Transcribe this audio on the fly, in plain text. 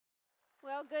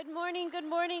Well, good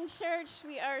morning, church.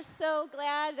 We are so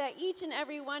glad that each and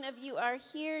every one of you are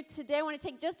here today. I want to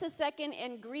take just a second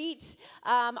and greet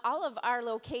all of our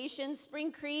locations,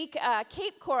 Spring Creek,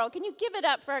 Cape Coral. Can you give it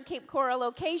up for our Cape Coral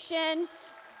location?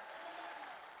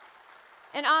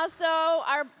 And also,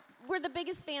 we're the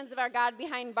biggest fans of our God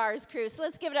Behind Bars crew, so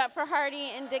let's give it up for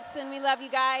Hardy and Dixon. We love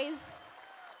you guys.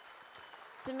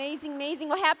 It's amazing, amazing.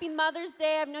 Well, happy Mother's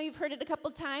Day. I know you've heard it a couple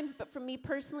times, but for me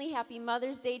personally, happy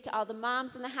Mother's Day to all the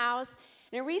moms in the house.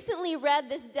 And I recently read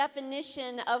this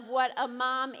definition of what a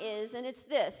mom is, and it's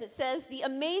this. It says, the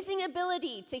amazing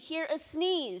ability to hear a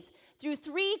sneeze through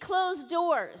 3 closed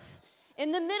doors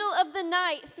in the middle of the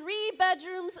night, 3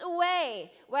 bedrooms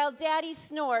away, while daddy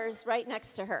snores right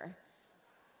next to her.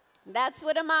 That's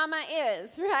what a mama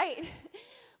is, right?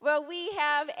 Well, we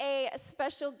have a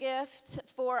special gift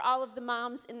for all of the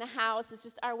moms in the house. It's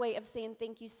just our way of saying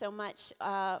thank you so much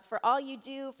for all you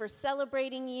do, for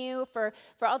celebrating you, for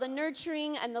all the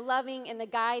nurturing and the loving and the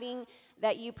guiding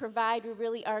that you provide. We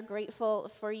really are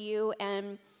grateful for you.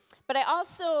 But I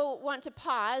also want to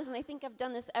pause, and I think I've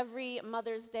done this every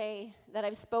Mother's Day that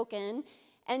I've spoken,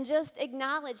 and just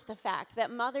acknowledge the fact that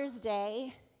Mother's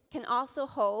Day can also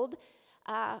hold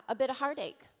a bit of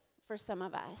heartache for some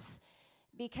of us.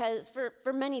 Because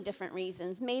for many different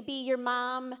reasons. Maybe your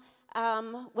mom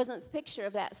wasn't the picture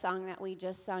of that song that we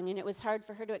just sung, and it was hard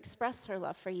for her to express her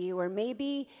love for you. Or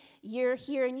maybe you're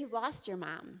here and you've lost your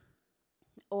mom.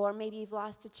 Or maybe you've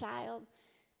lost a child.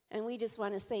 And we just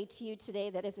want to say to you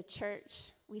today that as a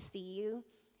church, we see you,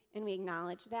 and we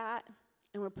acknowledge that,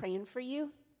 and we're praying for you.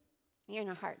 You're in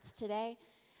our hearts today.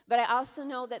 But I also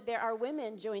know that there are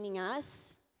women joining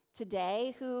us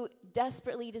today who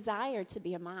desperately desire to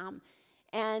be a mom.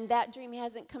 And that dream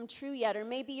hasn't come true yet. Or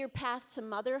maybe your path to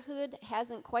motherhood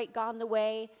hasn't quite gone the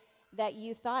way that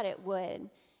you thought it would.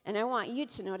 And I want you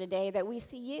to know today that we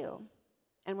see you.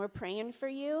 And we're praying for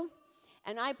you.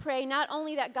 And I pray not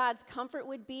only that God's comfort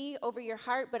would be over your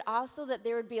heart, but also that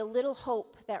there would be a little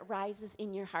hope that rises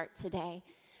in your heart today.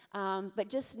 But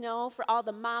just know for all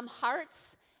the mom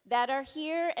hearts that are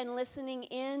here and listening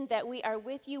in that we are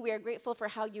with you. We are grateful for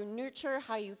how you nurture,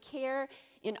 how you care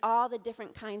in all the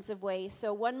different kinds of ways.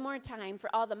 So one more time, for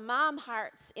all the mom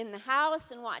hearts in the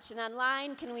house and watching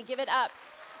online, can we give it up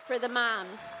for the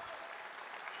moms?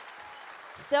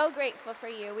 So grateful for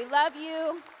you. We love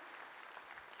you.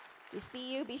 We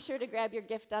see you. Be sure to grab your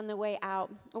gift on the way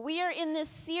out. We are in this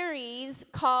series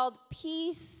called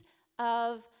Peace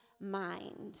of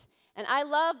Mind. And I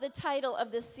love the title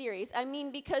of this series. I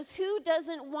mean, because who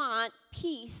doesn't want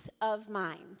peace of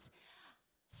mind?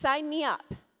 Sign me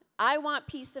up. I want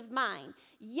peace of mind.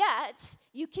 Yet,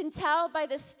 you can tell by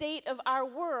the state of our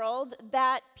world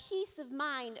that peace of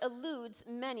mind eludes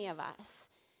many of us.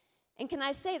 And can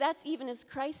I say that's even as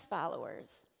Christ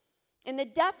followers? In the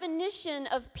definition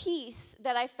of peace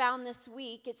that I found this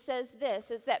week, it says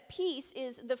this, is that peace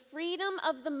is the freedom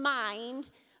of the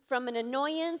mind from an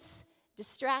annoyance,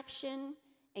 distraction,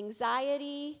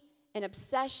 anxiety, an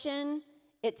obsession,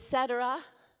 etc.,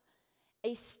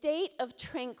 a state of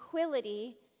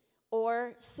tranquility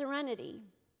or serenity.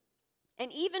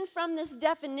 And even from this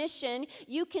definition,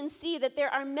 you can see that there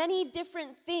are many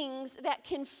different things that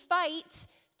can fight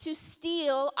to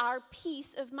steal our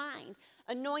peace of mind.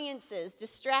 Annoyances,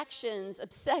 distractions,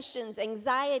 obsessions,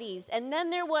 anxieties. And then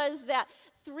there was that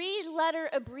 3-letter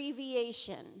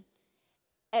abbreviation,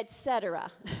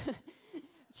 etc.,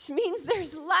 which means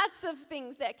there's lots of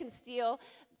things that can steal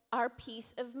our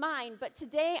peace of mind. But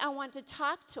today I want to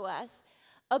talk to us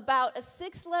about a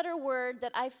 6-letter word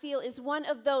that I feel is one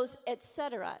of those et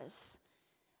ceteras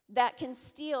that can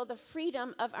steal the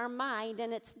freedom of our mind,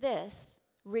 and it's this: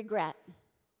 regret.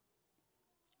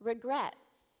 Regret.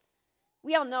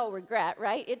 We all know regret,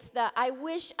 right? It's the, I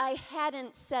wish I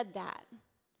hadn't said that.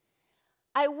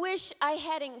 I wish I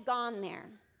hadn't gone there.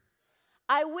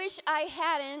 I wish I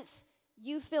hadn't,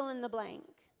 you fill in the blank.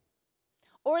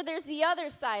 Or there's the other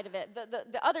side of it,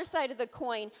 the other side of the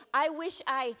coin. I wish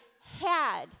I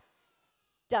had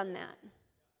done that.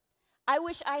 I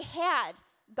wish I had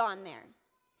gone there.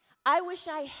 I wish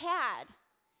I had,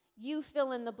 you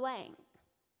fill in the blank.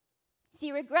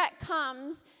 See, regret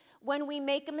comes when we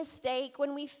make a mistake,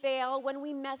 when we fail, when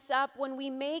we mess up, when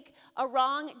we make a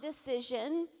wrong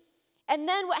decision. And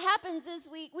then what happens is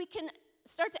we can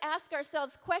start to ask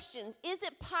ourselves questions. Is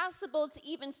it possible to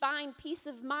even find peace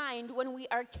of mind when we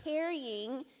are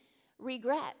carrying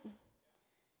regret?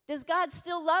 Does God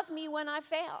still love me when I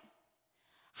fail?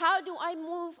 How do I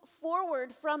move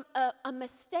forward from a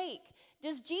mistake?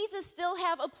 Does Jesus still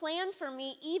have a plan for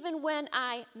me even when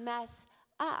I mess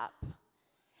up?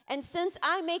 And since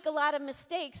I make a lot of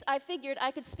mistakes, I figured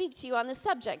I could speak to you on the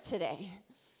subject today.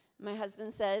 My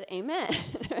husband said, amen.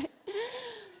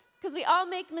 Because we all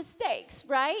make mistakes,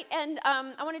 right? And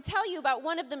I want to tell you about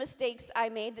one of the mistakes I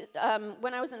made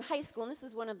when I was in high school, and this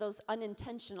is one of those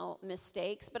unintentional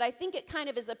mistakes, but I think it kind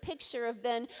of is a picture of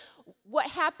then what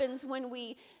happens when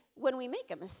we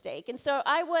make a mistake. And so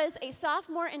I was a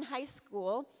sophomore in high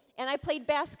school, and I played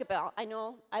basketball. I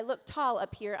know I look tall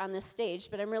up here on this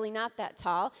stage, but I'm really not that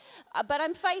tall. But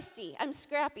I'm feisty, I'm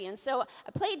scrappy. And so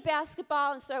I played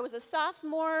basketball, and so I was a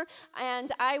sophomore,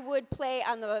 and I would play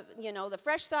on the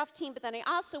fresh soft team, but then I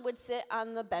also would sit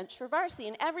on the bench for varsity.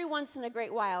 And every once in a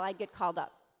great while, I'd get called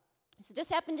up. So it just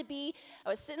happened to be, I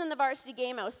was sitting in the varsity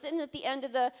game, I was sitting at the end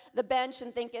of the bench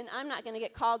and thinking, I'm not going to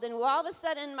get called in. Well, all of a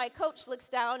sudden, my coach looks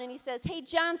down and he says, hey,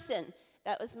 Johnson.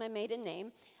 That was my maiden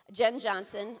name, Jen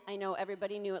Johnson. I know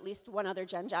everybody knew at least one other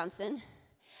Jen Johnson.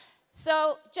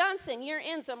 So, Johnson, you're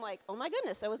in. So I'm like, oh my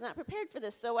goodness, I was not prepared for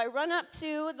this. So I run up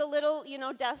to the little,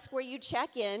 desk where you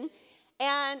check in,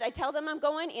 and I tell them I'm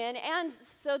going in. And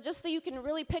so just so you can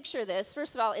really picture this,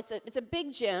 first of all, it's a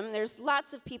big gym. There's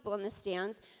lots of people in the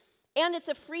stands. And it's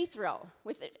a free throw.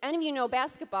 If any of you know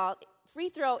basketball, free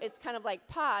throw, it's kind of like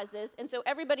pauses, and so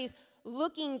everybody's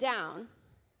looking down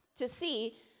to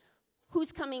see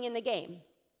who's coming in the game.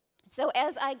 So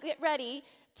as I get ready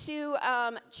to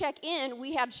check in,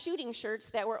 we had shooting shirts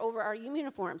that were over our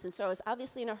uniforms, and so I was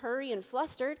obviously in a hurry and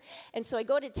flustered, and so I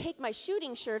go to take my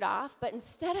shooting shirt off, but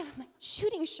instead of my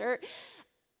shooting shirt,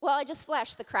 well, I just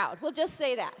flashed the crowd. We'll just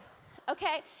say that,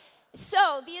 okay?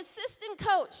 So the assistant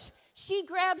coach, she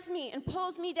grabs me and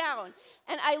pulls me down,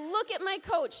 and I look at my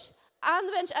coach on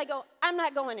the bench. I go, I'm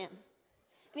not going in.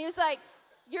 And he was like,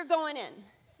 you're going in.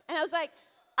 And I was like,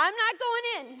 I'm not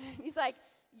going in. He's like,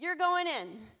 you're going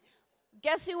in.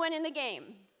 Guess who went in the game?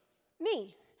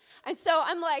 Me. And so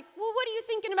I'm like, well, what are you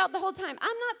thinking about the whole time?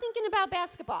 I'm not thinking about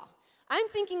basketball. I'm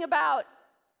thinking about,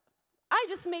 I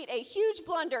just made a huge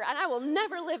blunder, and I will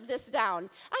never live this down.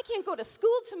 I can't go to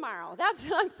school tomorrow. That's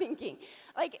what I'm thinking.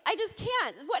 Like, I just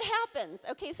can't. What happens?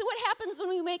 Okay, so what happens when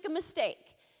we make a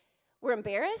mistake? We're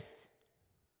embarrassed,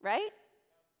 right?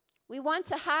 We want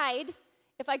to hide.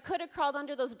 If I could have crawled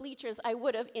under those bleachers, I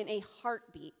would have in a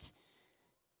heartbeat.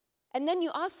 And then you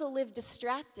also live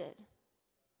distracted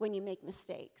when you make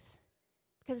mistakes,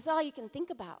 because it's all you can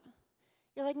think about.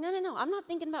 You're like, no, I'm not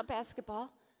thinking about basketball.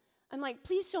 I'm like,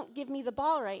 please don't give me the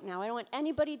ball right now. I don't want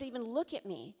anybody to even look at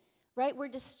me, right? We're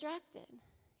distracted.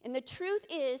 And the truth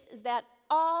is that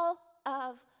all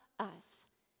of us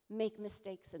make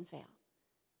mistakes and fail.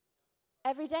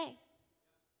 Every day.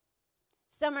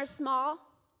 Some are small.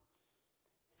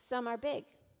 Some are big.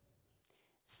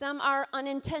 Some are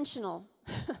unintentional,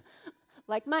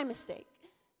 like my mistake.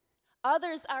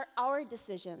 Others are our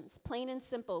decisions, plain and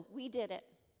simple. We did it.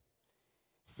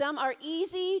 Some are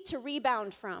easy to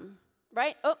rebound from,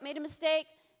 right? Oh, made a mistake,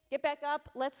 get back up,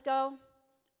 let's go.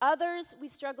 Others, we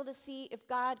struggle to see if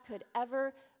God could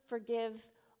ever forgive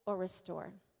or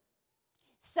restore.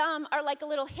 Some are like a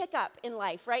little hiccup in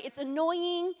life, right? It's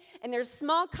annoying, and there's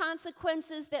small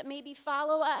consequences that maybe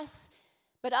follow us,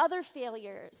 but other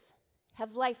failures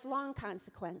have lifelong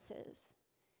consequences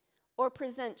or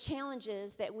present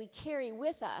challenges that we carry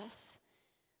with us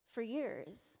for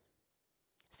years.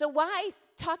 So why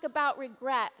talk about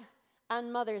regret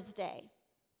on Mother's Day?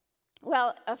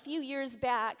 Well, a few years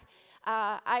back,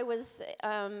 I was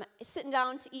sitting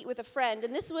down to eat with a friend,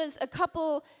 and this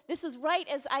was right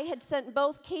as I had sent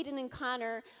both Caden and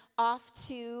Connor off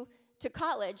to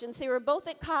college. And so they were both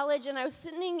at college, and I was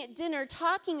sitting at dinner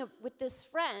talking with this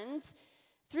friend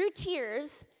through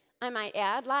tears, I might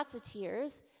add, lots of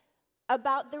tears,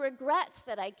 about the regrets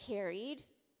that I carried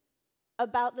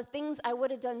about the things I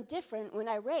would have done different when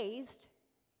I raised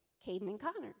Caden and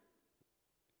Connor.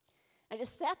 I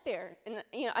just sat there, and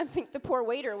I think the poor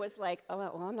waiter was like, oh,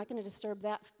 well, I'm not going to disturb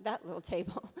that little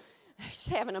table. I was just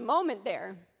having a moment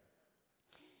there.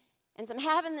 And so I'm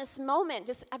having this moment,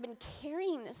 I've been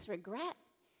carrying this regret.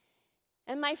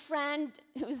 And my friend,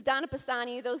 who's Donna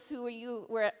Pisani, those who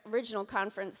were at original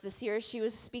conference this year, she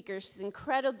was a speaker. She's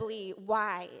incredibly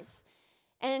wise.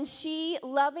 And she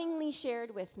lovingly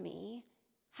shared with me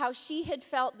how she had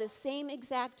felt the same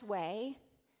exact way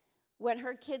when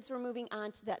her kids were moving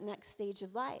on to that next stage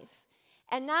of life.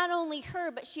 And not only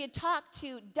her, but she had talked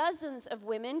to dozens of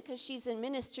women, because she's in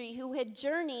ministry, who had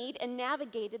journeyed and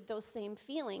navigated those same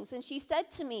feelings. And she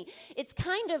said to me, it's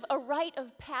kind of a rite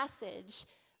of passage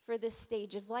for this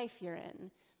stage of life you're in.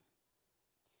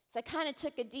 So I kind of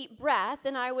took a deep breath,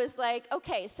 and I was like,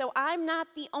 okay, so I'm not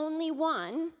the only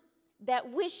one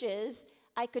that wishes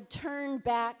I could turn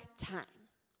back time.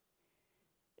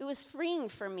 It was freeing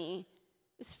for me.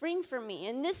 It was freeing for me.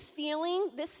 And this feeling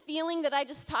that I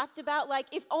just talked about, like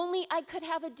if only I could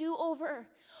have a do-over,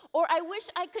 or I wish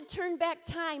I could turn back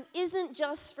time, isn't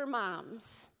just for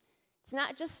moms. It's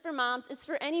not just for moms. It's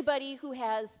for anybody who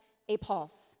has a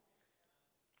pulse.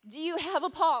 Do you have a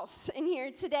pulse in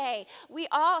here today? We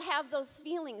all have those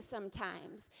feelings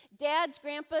sometimes. Dads,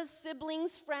 grandpas,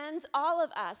 siblings, friends, all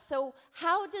of us. So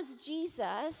how does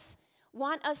Jesus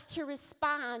want us to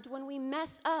respond when we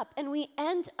mess up and we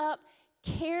end up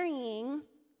carrying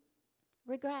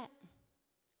regret?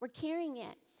 We're carrying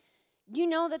it. You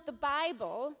know that the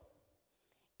Bible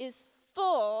is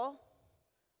full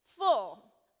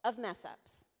of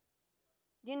mess-ups.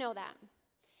 You know that.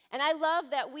 And I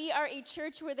love that we are a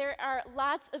church where there are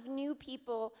lots of new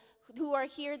people who are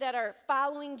here that are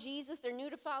following Jesus. They're new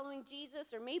to following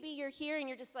Jesus, or maybe you're here and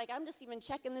you're just like, I'm just even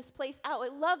checking this place out. I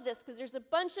love this because there's a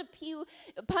bunch of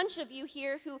you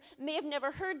here who may have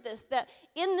never heard this, that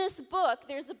in this book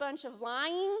there's a bunch of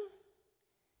lying,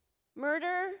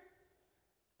 murder,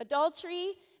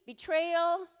 adultery,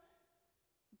 betrayal,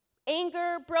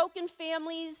 anger, broken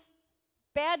families,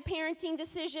 bad parenting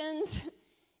decisions,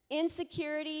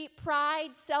 insecurity, pride,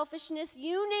 selfishness,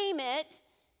 you name it,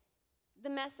 the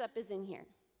mess up is in here.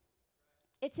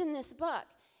 It's in this book.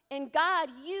 And God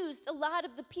used a lot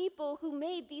of the people who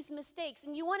made these mistakes.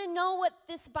 And you want to know what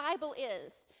this Bible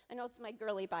is? I know it's my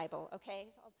girly Bible, okay?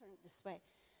 So I'll turn it this way.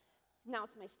 Now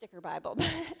it's my sticker Bible.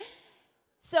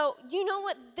 So do you know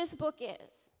what this book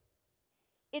is?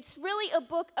 It's really a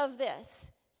book of this.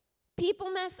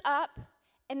 People mess up,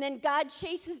 and then God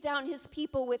chases down his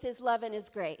people with his love and his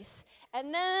grace.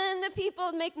 And then the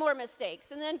people make more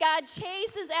mistakes. And then God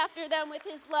chases after them with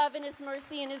his love and his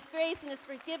mercy and his grace and his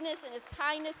forgiveness and his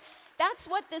kindness. That's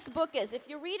what this book is. If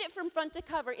you read it from front to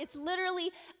cover, it's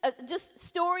literally just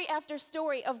story after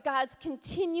story of God's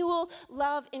continual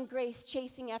love and grace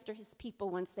chasing after his people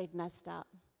once they've messed up.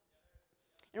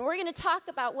 And we're going to talk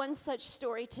about one such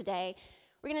story today.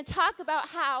 We're going to talk about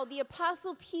how the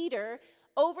Apostle Peter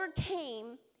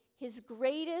overcame his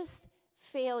greatest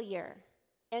failure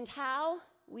and how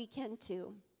we can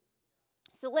too.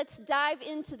 So let's dive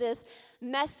into this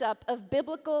mess up of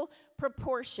biblical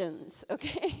proportions,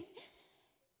 okay?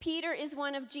 Peter is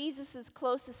one of Jesus'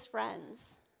 closest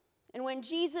friends. And when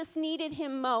Jesus needed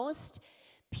him most,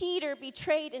 Peter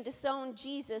betrayed and disowned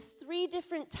Jesus 3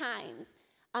 different times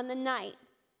on the night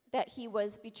that he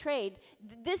was betrayed.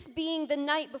 This being the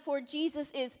night before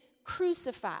Jesus is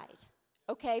crucified.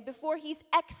 Okay, before he's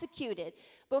executed,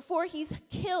 before he's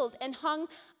killed and hung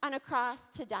on a cross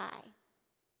to die.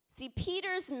 See,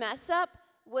 Peter's mess up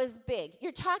was big.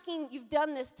 You've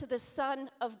done this to the Son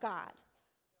of God.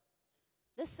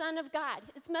 The Son of God.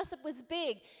 His mess up was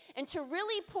big. And to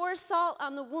really pour salt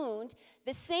on the wound,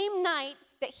 the same night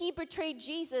that he betrayed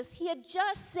Jesus, he had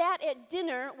just sat at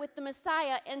dinner with the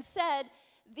Messiah and said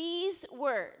these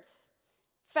words,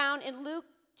 found in Luke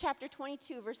chapter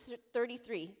 22, verse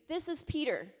 33. This is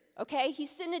Peter, okay? He's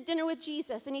sitting at dinner with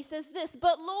Jesus, and he says this,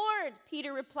 "But Lord,"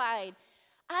 Peter replied,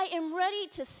 "I am ready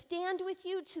to stand with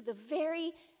you to the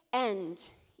very end,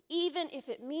 even if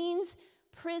it means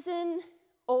prison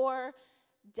or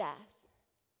death."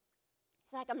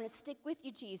 He's like, I'm going to stick with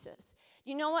you, Jesus.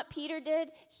 You know what Peter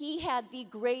did? He had the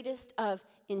greatest of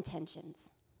intentions.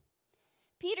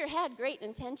 Peter had great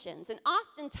intentions, and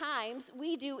oftentimes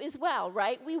we do as well,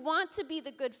 right? We want to be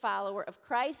the good follower of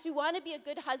Christ. We want to be a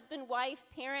good husband, wife,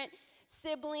 parent,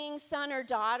 sibling, son, or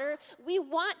daughter. We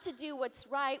want to do what's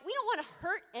right. We don't want to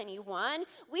hurt anyone.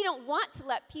 We don't want to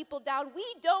let people down. We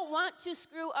don't want to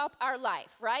screw up our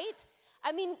life, right?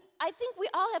 I mean, I think we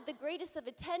all have the greatest of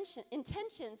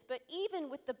intentions, but even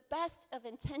with the best of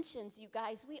intentions, you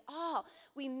guys,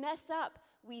 we mess up,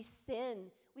 we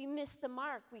sin. We miss the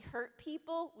mark. We hurt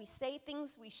people. We say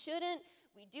things we shouldn't.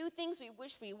 We do things we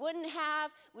wish we wouldn't have.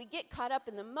 We get caught up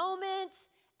in the moment,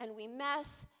 and we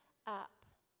mess up.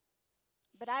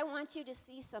 But I want you to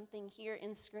see something here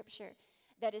in Scripture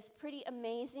that is pretty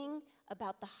amazing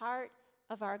about the heart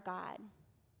of our God.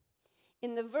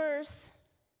 In the verse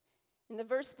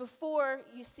before,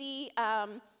 you see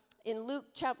in Luke,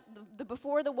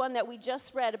 before the one that we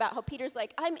just read about how Peter's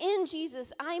like, I'm in,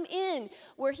 Jesus, I'm in,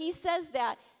 where he says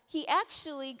that, he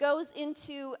actually goes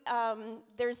into,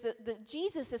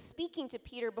 Jesus is speaking to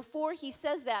Peter before he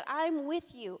says that, I'm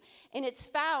with you, and it's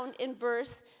found in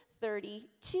verse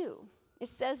 32. It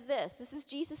says this is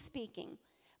Jesus speaking,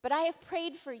 "But I have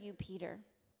prayed for you, Peter,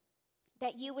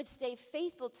 that you would stay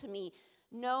faithful to me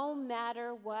no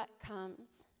matter what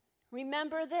comes.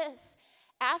 Remember this,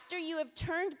 after you have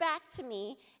turned back to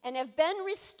me and have been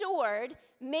restored,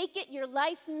 make it your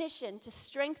life mission to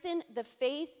strengthen the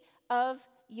faith of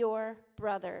your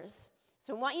brothers.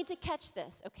 So I want you to catch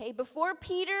this, okay? Before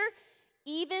Peter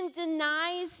even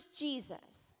denies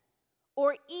Jesus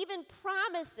or even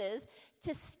promises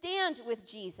to stand with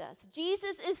Jesus,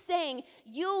 Jesus is saying,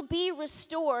 you'll be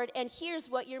restored, and here's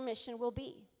what your mission will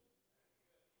be.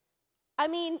 I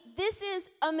mean, this is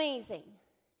amazing.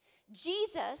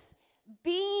 Jesus,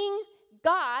 being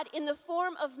God in the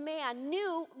form of man,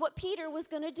 knew what Peter was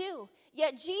going to do.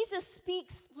 Yet Jesus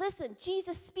speaks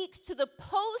to the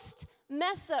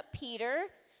post-mess-up Peter,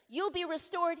 you'll be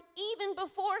restored even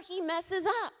before he messes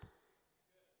up.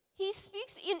 He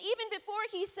speaks, and even before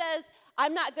he says,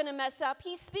 I'm not going to mess up,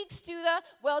 he speaks to the,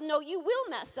 well, no, you will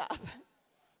mess up.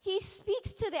 He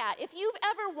speaks to that. If you've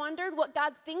ever wondered what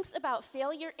God thinks about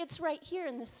failure, it's right here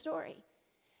in this story.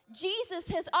 Jesus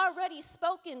has already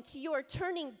spoken to your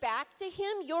turning back to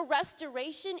him, your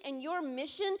restoration, and your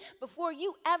mission before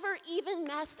you ever even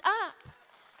messed up.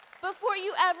 Before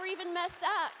you ever even messed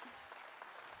up.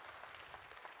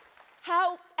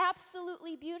 How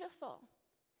absolutely beautiful.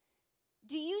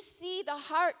 Do you see the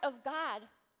heart of God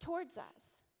towards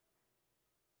us?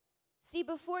 See,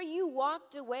 before you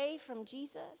walked away from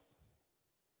Jesus,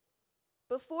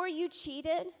 before you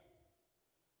cheated,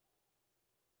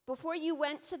 before you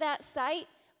went to that site,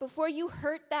 before you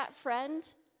hurt that friend,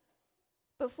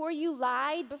 before you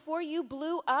lied, before you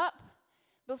blew up,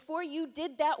 before you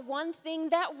did that one thing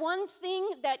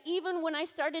that even when I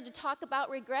started to talk about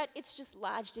regret, it's just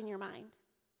lodged in your mind.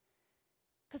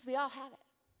 Because we all have it.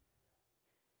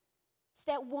 It's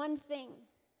that one thing.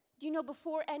 Do you know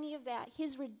before any of that,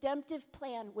 his redemptive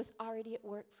plan was already at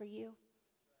work for you?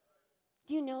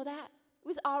 Do you know that? It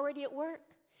was already at work.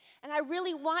 And I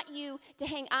really want you to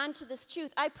hang on to this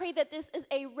truth. I pray that this is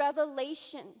a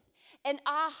revelation, an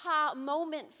aha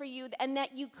moment for you, and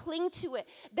that you cling to it,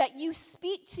 that you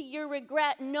speak to your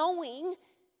regret knowing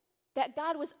that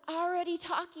God was already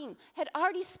talking, had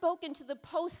already spoken to the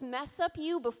post-mess-up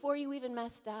you before you even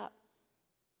messed up.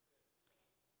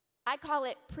 I call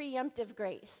it preemptive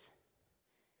grace.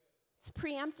 It's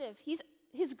preemptive.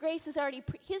 His grace has already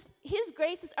his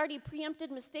grace has already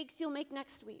preempted mistakes you'll make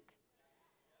next week.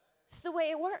 It's the way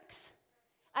it works.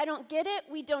 I don't get it.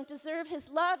 We don't deserve his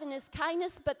love and his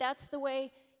kindness, but that's the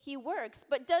way he works.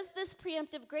 But does this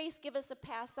preemptive grace give us a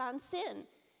pass on sin?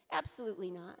 Absolutely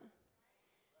not.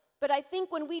 But I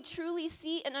think when we truly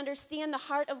see and understand the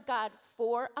heart of God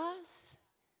for us,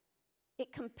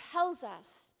 it compels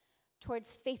us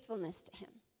towards faithfulness to him.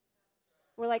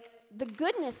 We're like, the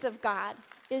goodness of God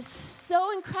is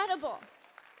so incredible.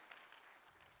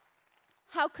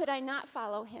 How could I not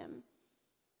follow him?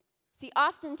 See,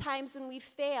 oftentimes when we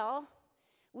fail,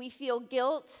 we feel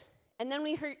guilt, and then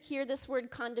we hear this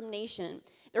word condemnation,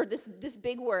 or this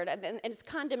big word, and it's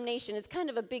condemnation. It's kind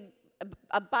of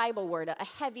a Bible word, a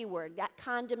heavy word, that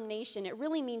condemnation. It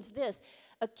really means this,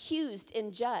 accused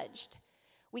and judged.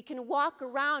 We can walk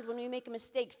around when we make a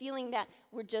mistake feeling that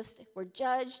we're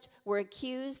judged, we're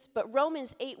accused, but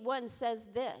Romans 8:1 says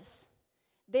this,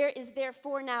 there is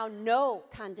therefore now no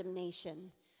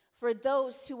condemnation for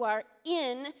those who are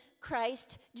in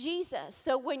Christ Jesus.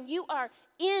 So when you are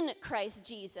in Christ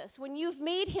Jesus, when you've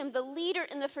made him the leader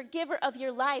and the forgiver of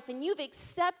your life, and you've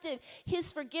accepted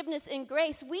his forgiveness and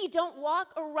grace, we don't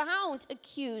walk around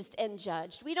accused and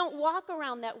judged. We don't walk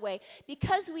around that way.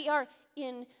 Because we are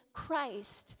in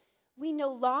Christ, we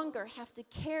no longer have to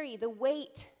carry the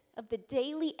weight of the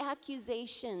daily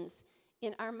accusations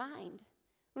in our mind.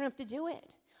 We don't have to do it.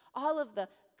 All of the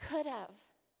could have,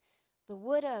 the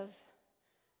would have,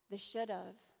 the should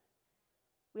have.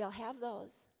 We all have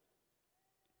those.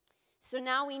 So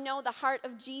now we know the heart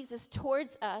of Jesus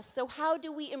towards us. So how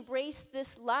do we embrace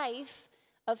this life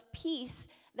of peace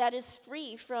that is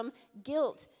free from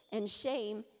guilt and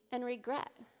shame and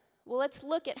regret? Well, let's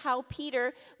look at how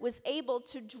Peter was able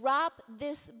to drop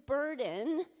the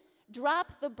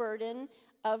burden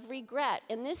of regret.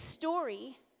 And this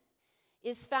story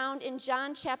is found in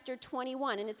John chapter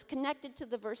 21, and it's connected to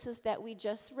the verses that we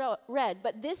just read.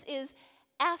 But this is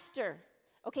after.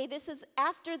 Okay, this is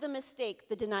after the mistake,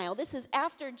 the denial. This is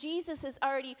after Jesus has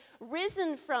already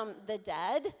risen from the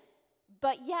dead,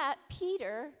 but yet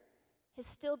Peter has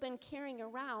still been carrying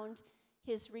around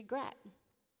his regret.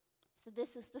 So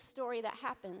this is the story that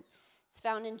happens. It's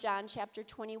found in John chapter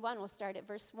 21. We'll start at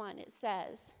verse 1. It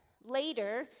says,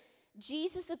 later,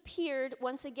 Jesus appeared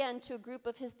once again to a group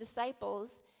of his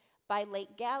disciples by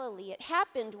Lake Galilee. It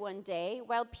happened one day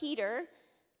while Peter,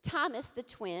 Thomas the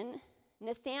twin,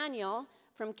 Nathanael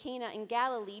from Cana in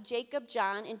Galilee, Jacob,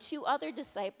 John, and 2 other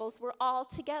disciples were all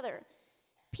together.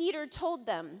 Peter told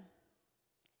them,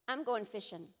 I'm going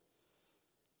fishing.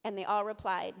 And they all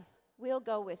replied, we'll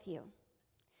go with you.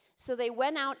 So they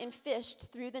went out and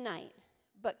fished through the night,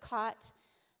 but caught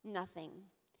nothing.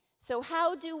 So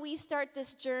how do we start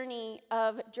this journey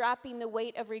of dropping the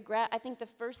weight of regret? I think the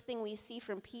first thing we see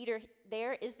from Peter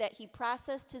there is that he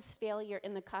processed his failure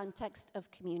in the context of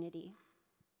community.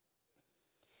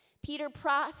 Peter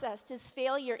processed his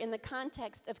failure in the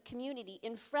context of community,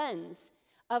 in friends,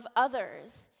 of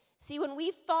others. See, when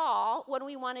we fall, what do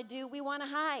we want to do? We want to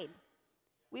hide.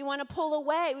 We want to pull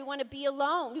away. We want to be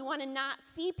alone. We want to not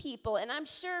see people. And I'm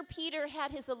sure Peter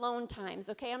had his alone times,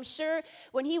 okay? I'm sure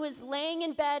when he was laying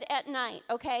in bed at night,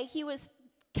 okay, he was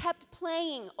kept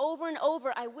playing over and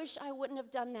over. I wish I wouldn't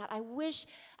have done that. I wish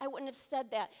I wouldn't have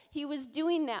said that. He was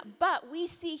doing that. But we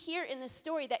see here in the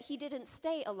story that he didn't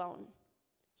stay alone.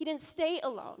 He didn't stay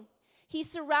alone. He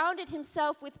surrounded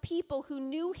himself with people who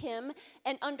knew him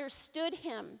and understood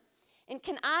him. And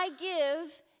can I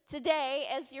give today,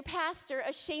 as your pastor,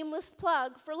 a shameless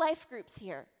plug for life groups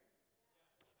here?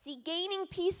 See, gaining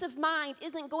peace of mind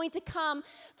isn't going to come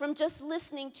from just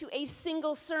listening to a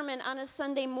single sermon on a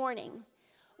Sunday morning.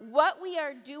 What we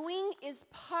are doing is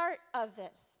part of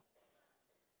this.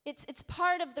 It's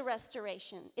part of the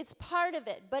restoration. It's part of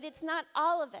it, but it's not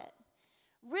all of it.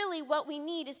 Really, what we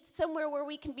need is somewhere where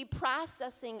we can be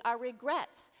processing our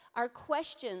regrets, our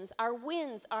questions, our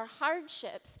wins, our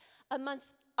hardships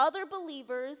amongst other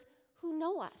believers who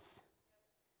know us,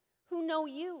 who know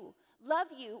you, love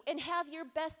you, and have your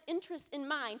best interests in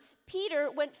mind. Peter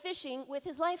went fishing with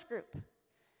his life group.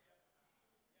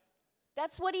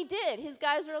 That's what he did. His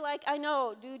guys were like, I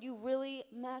know, dude, you really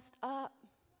messed up.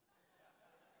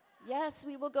 Yes,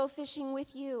 we will go fishing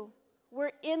with you.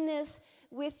 We're in this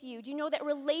with you. Do you know that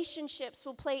relationships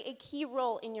will play a key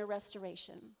role in your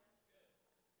restoration?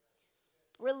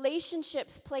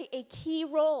 Relationships play a key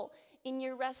role in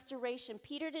your restoration.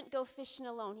 Peter didn't go fishing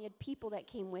alone. He had people that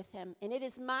came with him. And it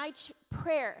is my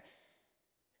prayer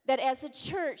that as a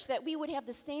church that we would have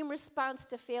the same response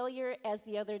to failure as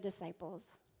the other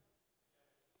disciples.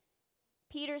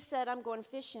 Peter said, I'm going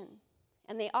fishing.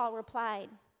 And they all replied,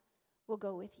 we'll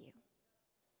go with you.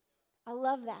 I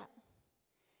love that.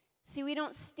 See, we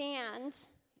don't stand,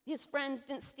 his friends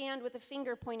didn't stand with a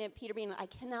finger pointed at Peter being like, I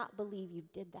cannot believe you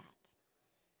did that.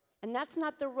 And that's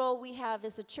not the role we have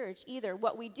as a church either.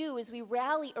 What we do is we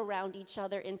rally around each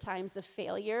other in times of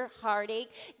failure,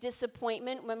 heartache,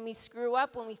 disappointment, when we screw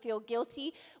up, when we feel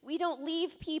guilty. We don't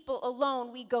leave people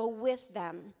alone. We go with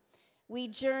them. We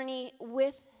journey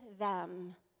with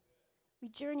them. We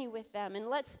journey with them. And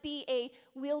let's be a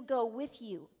we'll go with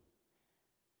you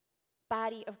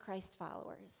body of Christ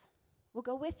followers. We'll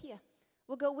go with you.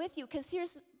 We'll go with you because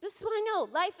this is what I know.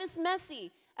 Life is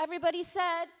messy. Everybody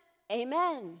said,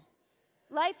 amen.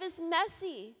 Life is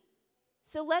messy.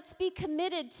 So let's be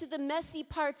committed to the messy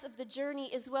parts of the journey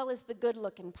as well as the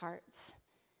good-looking parts.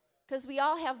 Because we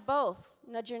all have both.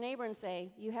 Nudge your neighbor and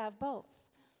say, you have both.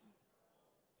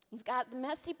 You've got the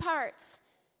messy parts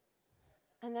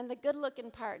and then the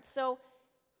good-looking parts. So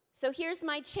here's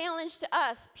my challenge to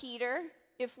us, Peter.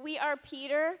 If we are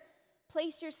Peter,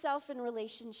 place yourself in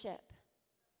relationship,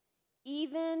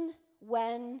 even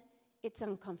when it's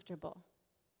uncomfortable.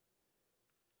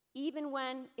 Even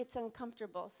when it's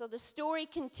uncomfortable. So the story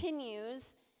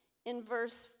continues in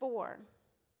verse 4.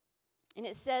 And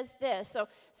it says this.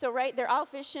 So right, they're all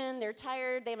fishing, they're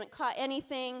tired, they haven't caught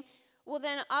anything. Well,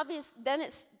 then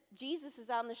it's Jesus is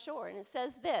on the shore, and it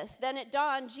says this. Then at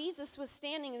dawn, Jesus was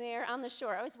standing there on the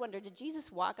shore. I always wondered, did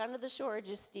Jesus walk onto the shore, or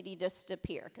did he just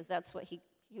appear? Because that's what he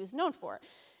was known for.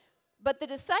 But the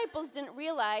disciples didn't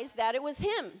realize that it was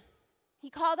him. He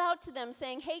called out to them,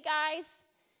 saying, hey, guys,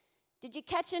 did you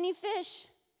catch any fish?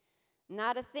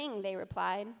 Not a thing, they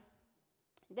replied.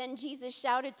 Then Jesus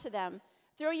shouted to them,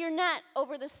 throw your net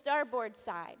over the starboard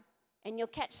side, and you'll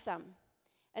catch some.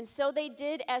 And so they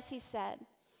did as he said.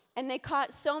 And they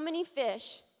caught so many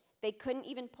fish, they couldn't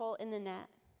even pull in the net.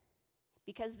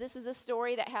 Because this is a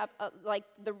story that like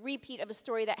the repeat of a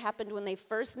story that happened when they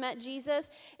first met Jesus.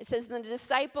 It says, the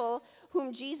disciple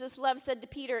whom Jesus loved said to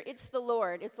Peter, it's the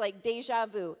Lord. It's like deja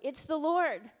vu. It's the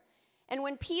Lord. And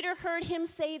when Peter heard him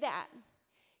say that,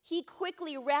 he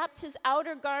quickly wrapped his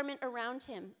outer garment around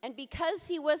him. And because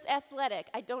he was athletic,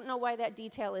 I don't know why that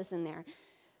detail is in there,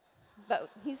 but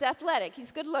he's athletic.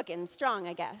 He's good looking, strong,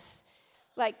 I guess.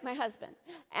 Like my husband.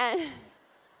 And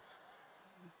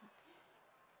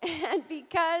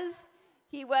because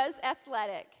he was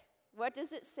athletic, what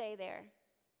does it say there?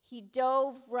 He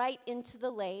dove right into the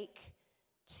lake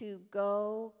to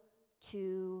go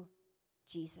to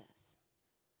Jesus.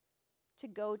 To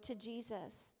go to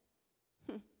Jesus.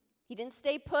 He didn't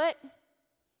stay put.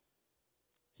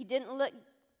 He didn't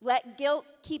let guilt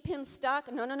keep him stuck.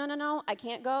 No, I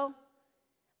can't go.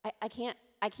 I can't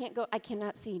go, I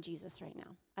cannot see Jesus right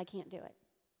now. I can't do it.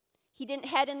 He didn't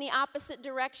head in the opposite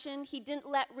direction. He didn't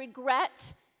let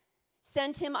regret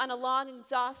send him on a long,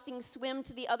 exhausting swim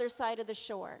to the other side of the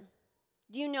shore.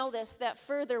 Do you know this, that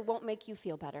further won't make you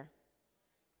feel better?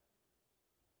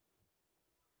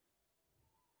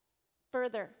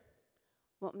 Further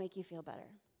won't make you feel better.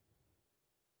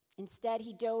 Instead,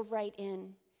 he dove right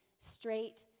in,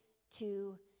 straight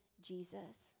to Jesus.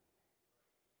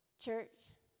 Church,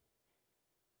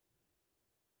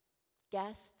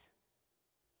 guests,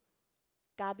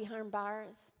 God behind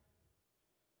bars,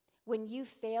 when you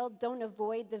fail, don't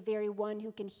avoid the very one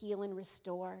who can heal and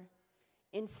restore.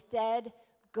 Instead,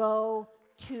 go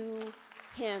to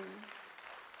him.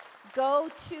 Go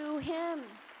to him.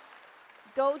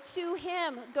 Go to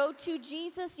him. Go to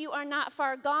Jesus. You are not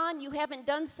far gone. You haven't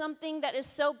done something that is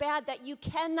so bad that you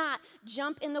cannot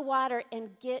jump in the water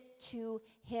and get to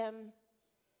him.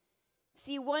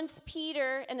 See, once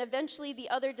Peter and eventually the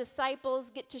other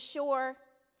disciples get to shore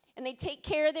and they take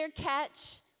care of their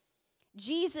catch,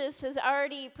 Jesus has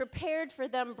already prepared for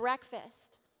them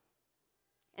breakfast.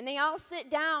 And they all sit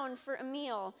down for a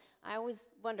meal. I always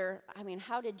wonder,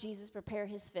 how did Jesus prepare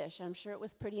his fish? I'm sure it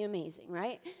was pretty amazing,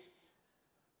 right?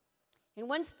 And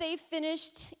once they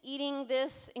finished eating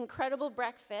this incredible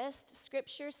breakfast,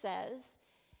 Scripture says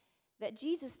that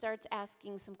Jesus starts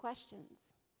asking some questions.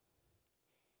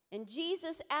 And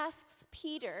Jesus asks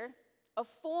Peter a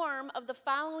form of the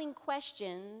following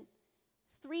question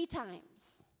 3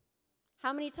 times.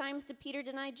 How many times did Peter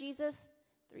deny Jesus?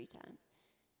 3 times.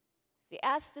 So he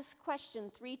asked this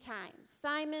question 3 times.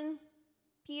 Simon,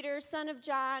 Peter, son of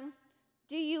John,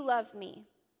 do you love me?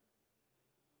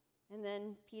 And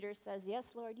then Peter says,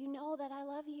 yes, Lord, you know that I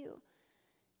love you.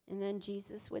 And then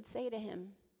Jesus would say to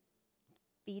him,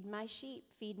 feed my sheep,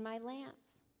 feed my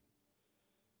lambs.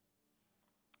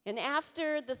 And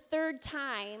after the 3rd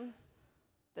time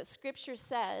that Scripture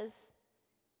says,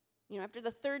 after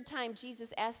the 3rd time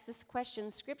Jesus asked this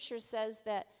question, Scripture says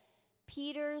that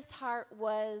Peter's heart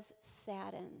was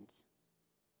saddened.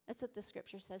 That's what the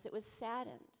Scripture says. It was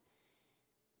saddened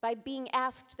by being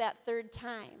asked that 3rd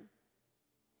time.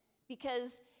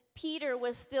 Because Peter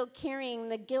was still carrying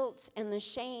the guilt and the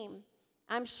shame.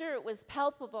 I'm sure it was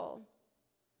palpable.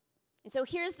 And so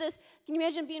here's this, can you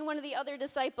imagine being one of the other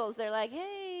disciples? They're like,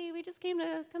 hey, we just came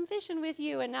to come fishing with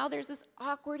you. And now there's this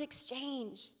awkward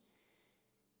exchange.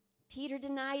 Peter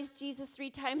denies Jesus 3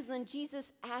 times, and then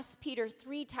Jesus asks Peter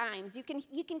 3 times. You can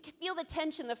feel the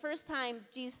tension. The first time,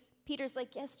 Peter's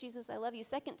like, yes, Jesus, I love you.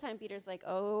 Second time, Peter's like,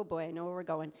 oh boy, I know where we're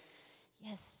going.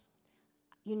 Yes,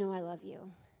 you know I love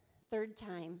you. 3rd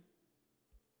time,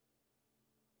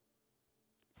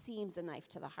 seems a knife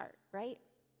to the heart, right?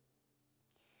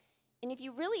 And if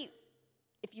you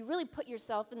really put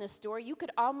yourself in the story, you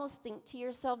could almost think to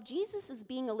yourself, Jesus is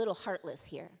being a little heartless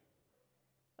here.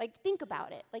 Like, think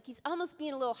about it. Like, he's almost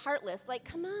being a little heartless. Like,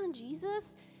 come on,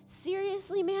 Jesus.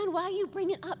 Seriously, man, why are you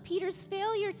bringing up Peter's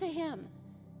failure to him?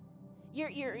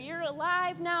 You're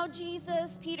alive now,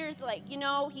 Jesus. Peter's like,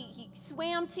 he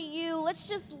swam to you. Let's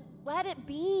just let it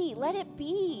be. Let it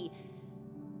be.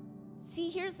 See,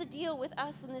 here's the deal with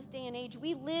us in this day and age.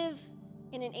 We live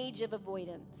in an age of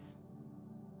avoidance.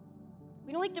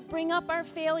 We don't like to bring up our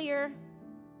failure.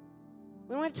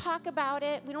 We don't want to talk about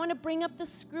it. We don't want to bring up the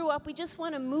screw up. We just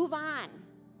want to move on.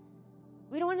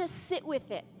 We don't want to sit with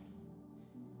it.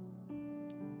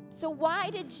 So why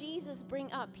did Jesus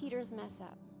bring up Peter's mess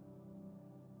up?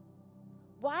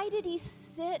 Why did he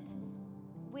sit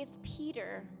with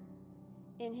Peter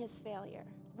in his failure?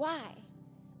 Why?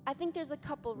 I think there's a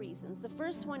couple reasons. The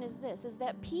first one is this, is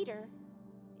that Peter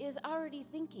is already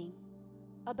thinking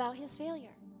about his failure.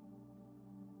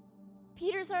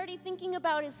 Peter's already thinking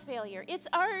about his failure. It's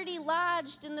already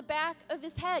lodged in the back of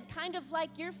his head, kind of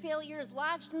like your failure is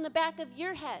lodged in the back of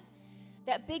your head.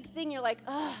 That big thing you're like,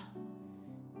 oh,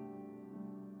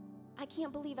 I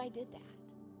can't believe I did that.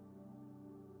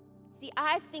 See,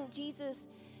 I think Jesus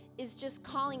is just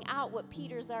calling out what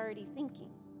Peter's already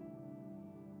thinking.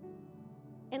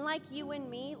 And like you and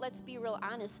me, let's be real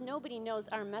honest, nobody knows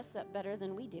our mess up better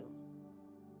than we do.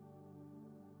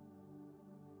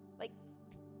 Like,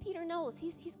 Peter knows,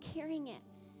 he's carrying it.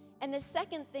 And the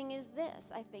second thing is this,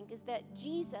 I think, is that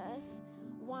Jesus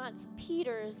wants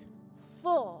Peter's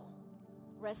full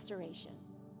restoration.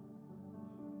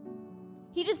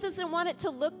 He just doesn't want it to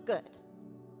look good.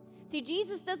 See,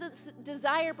 Jesus doesn't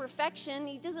desire perfection.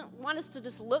 He doesn't want us to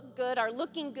just look good, or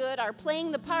looking good, or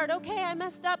playing the part. Okay, I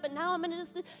messed up, but now I'm going to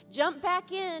just jump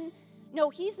back in. No,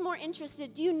 he's more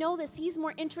interested. Do you know this? He's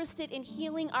more interested in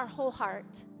healing our whole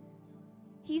heart.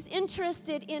 He's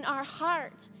interested in our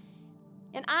heart.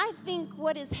 And I think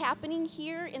what is happening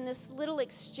here in this little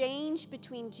exchange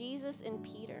between Jesus and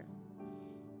Peter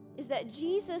is that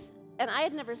Jesus, and I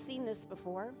had never seen this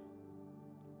before,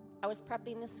 I was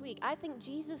prepping this week. I think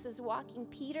Jesus is walking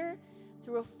Peter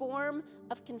through a form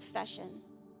of confession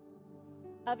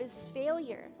of his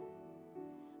failure,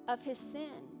 of his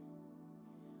sin,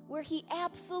 where he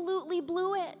absolutely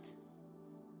blew it.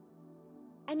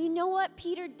 And you know what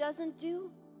Peter doesn't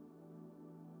do?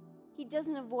 He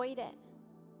doesn't avoid it.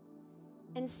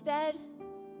 Instead,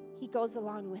 he goes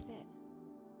along with it.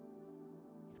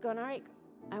 He's going, all right,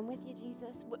 I'm with you,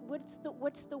 Jesus.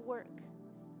 What's the work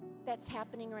that's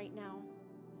happening right now?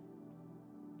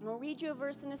 I'll read you a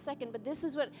verse in a second, but this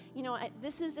is what,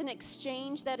 this is an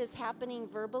exchange that is happening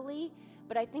verbally,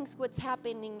 but I think what's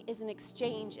happening is an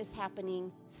exchange is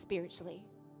happening spiritually.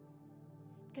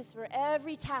 Because for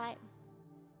every time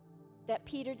that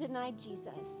Peter denied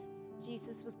Jesus,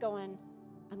 Jesus was going,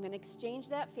 I'm going to exchange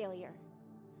that failure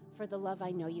for the love I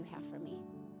know you have for me.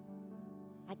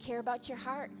 I care about your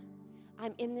heart.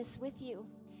 I'm in this with you.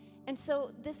 And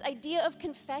so this idea of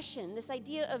confession, this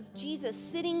idea of Jesus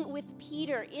sitting with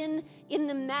Peter in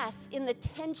the mess, in the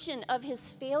tension of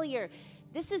his failure,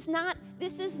 this is not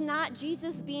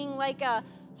Jesus being like a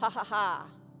ha ha ha.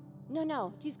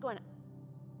 No, Jesus going,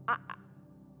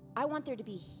 I want there to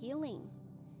be healing.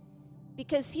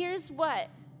 Because here's what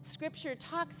Scripture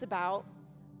talks about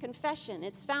confession.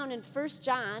 It's found in 1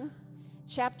 John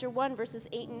chapter 1, verses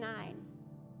 8 and 9.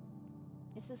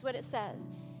 This is what it says.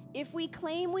 If we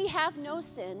claim we have no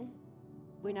sin,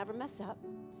 we never mess up.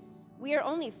 We are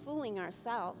only fooling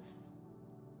ourselves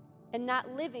and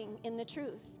not living in the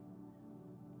truth.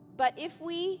 But if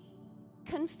we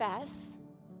confess,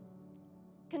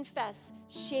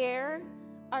 share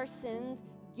our sins,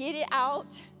 get it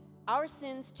out, our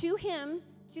sins to him,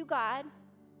 to God,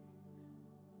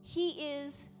 he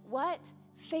is what?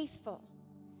 Faithful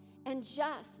and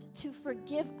just to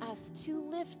forgive us, to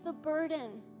lift the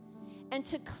burden, and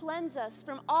to cleanse us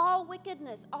from all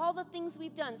wickedness, all the things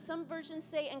we've done. Some versions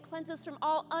say, and cleanse us from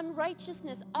all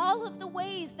unrighteousness, all of the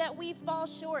ways that we fall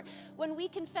short when we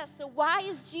confess. So why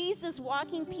is Jesus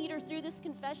walking Peter through this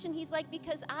confession? He's like,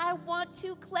 because I want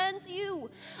to cleanse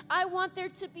you. I want there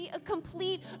to be a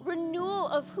complete renewal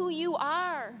of who you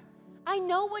are. I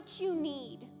know what you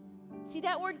need. See,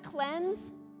 that word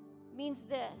cleanse means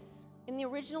this. In the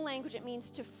original language, it means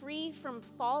to free from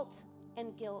fault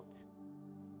and guilt.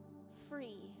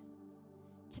 Free.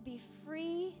 To be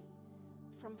free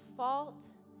from fault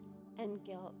and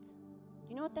guilt. Do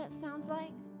you know what that sounds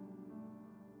like?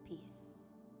 Peace.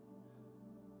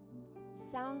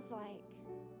 Sounds like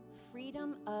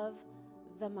freedom of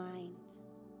the mind.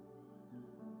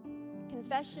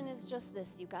 Confession is just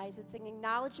this, you guys. It's an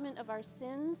acknowledgement of our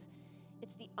sins.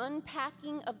 It's the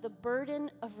unpacking of the burden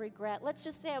of regret. Let's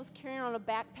just say I was carrying on a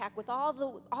backpack with all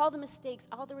the mistakes,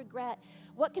 all the regret.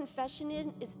 What confession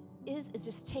is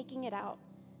just taking it out.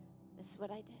 This is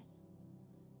what I did.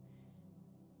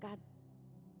 God,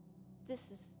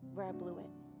 this is where I blew it.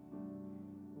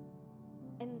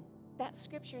 And that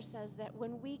scripture says that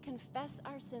when we confess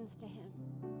our sins to him,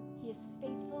 he is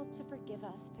faithful to forgive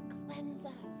us, to cleanse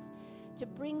us, to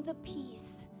bring the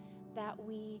peace that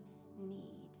we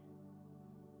need.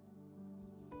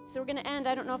 So we're going to end.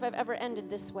 I don't know if I've ever ended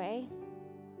this way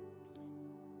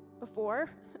before,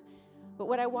 but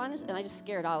what I want is, and I just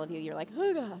scared all of you. You're like,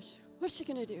 oh gosh, what's she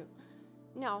going to do?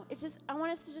 No, it's just, I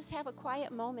want us to just have a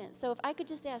quiet moment. So if I could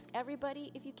just ask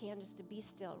everybody, if you can, just to be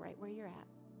still right where you're at.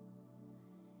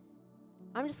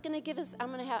 I'm just going to give us,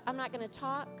 I'm not going to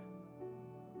talk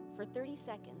for 30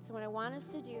 seconds. So what I want us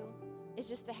to do is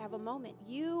just to have a moment,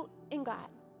 you and God.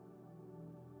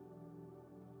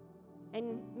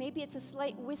 And maybe it's a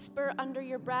slight whisper under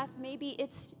your breath. Maybe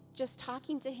it's just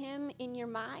talking to him in your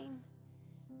mind.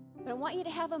 But I want you to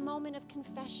have a moment of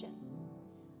confession.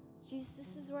 Jesus,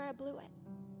 this is where I blew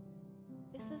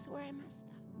it. This is where I messed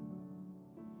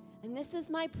up. And this is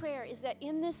my prayer, is that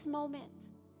in this moment,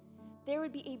 there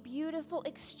would be a beautiful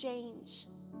exchange,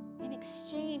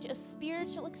 a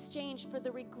spiritual exchange for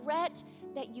the regret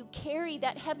that you carry,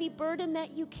 that heavy burden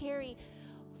that you carry,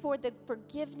 for the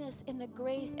forgiveness and the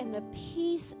grace and the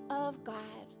peace of God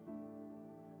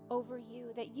over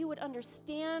you, that you would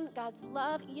understand God's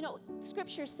love. You know,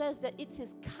 Scripture says that it's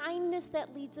his kindness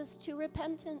that leads us to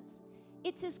repentance.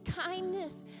 It's his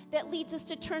kindness that leads us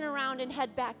to turn around and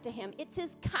head back to him. It's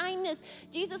his kindness.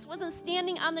 Jesus wasn't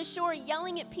standing on the shore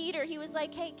yelling at Peter. He was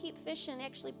like, hey, keep fishing.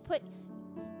 Actually, put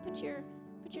your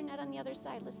net on the other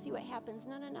side. Let's see what happens.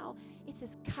 No. It's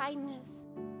his kindness.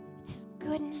 It's his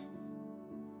goodness.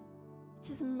 It's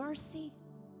his mercy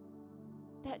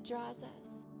that draws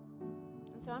us.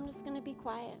 And So I'm just going to be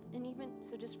quiet. And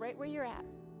so just right where you're at,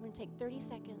 we're going to take 30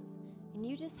 seconds. And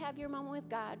you just have your moment with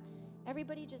God.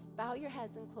 Everybody just bow your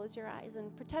heads and close your eyes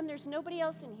and pretend there's nobody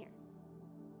else in here.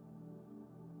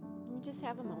 And you just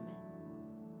have a moment.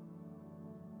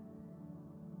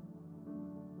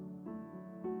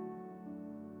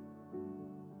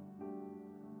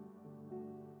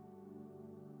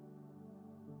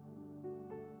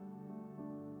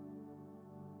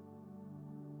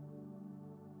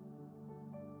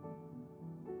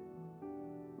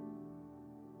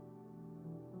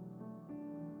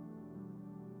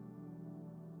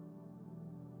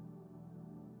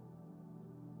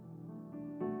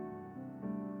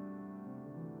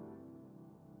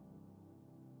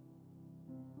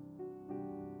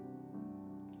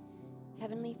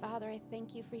 Heavenly Father, I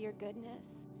thank you for your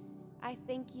goodness. I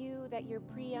thank you that your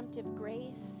preemptive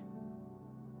grace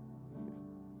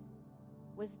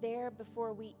was there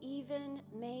before we even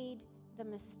made the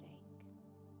mistake.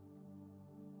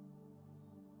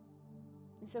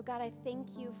 And so, God, I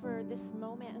thank you for this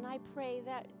moment, and I pray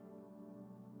that,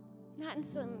 not in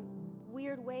some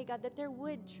weird way, God, that there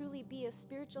would truly be a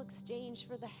spiritual exchange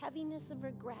for the heaviness of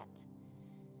regret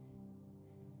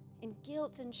and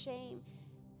guilt and shame,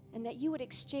 and that you would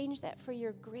exchange that for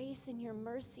your grace and your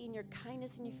mercy and your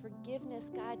kindness and your forgiveness,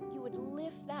 God. You would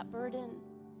lift that burden.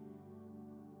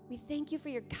 We thank you for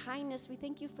your kindness. We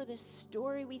thank you for this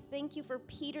story. We thank you for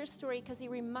Peter's story because he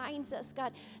reminds us,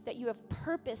 God, that you have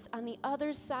purpose on the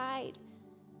other side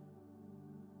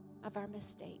of our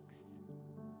mistakes.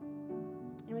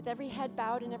 And with every head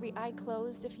bowed and every eye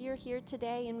closed, if you're here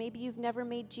today and maybe you've never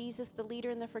made Jesus the leader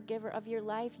and the forgiver of your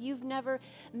life, you've never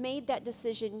made that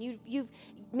decision. You've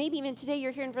maybe even today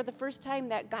you're hearing for the first time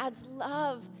that God's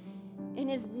love and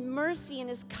his mercy and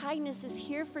his kindness is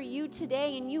here for you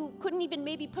today, and you couldn't even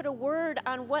maybe put a word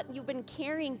on what you've been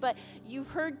carrying, but you've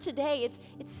heard today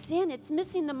it's sin, it's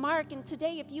missing the mark. And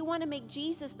today, if you want to make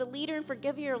Jesus the leader and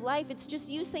forgiver of your life, it's just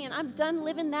you saying, I'm done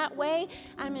living that way.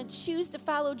 I'm going to choose to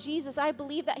follow Jesus. I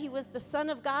believe that he was the Son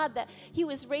of God, that he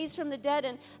was raised from the dead,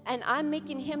 and I'm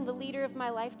making him the leader of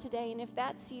my life today. And if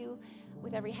that's you,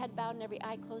 with every head bowed and every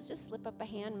eye closed, just slip up a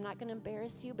hand. I'm not going to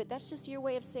embarrass you, but that's just your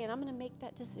way of saying, I'm going to make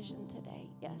that decision today.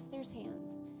 Yes, there's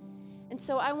hands. And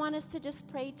so I want us to just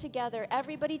pray together,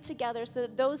 everybody together, so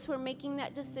that those who are making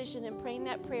that decision and praying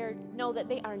that prayer know that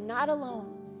they are not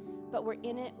alone, but we're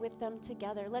in it with them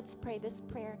together. Let's pray this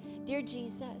prayer. Dear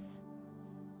Jesus,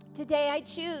 today I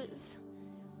choose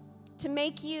to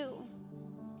make you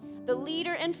the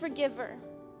leader and forgiver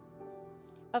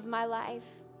of my life.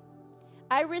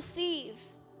 I receive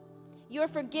your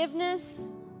forgiveness,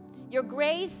 your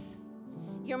grace,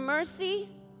 your mercy.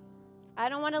 I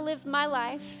don't want to live my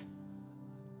life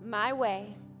my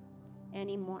way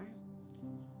anymore.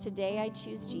 Today I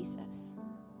choose Jesus.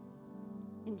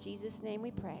 In Jesus' name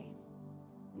we pray.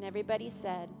 And everybody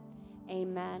said,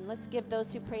 amen. Let's give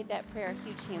those who prayed that prayer a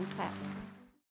huge hand clap.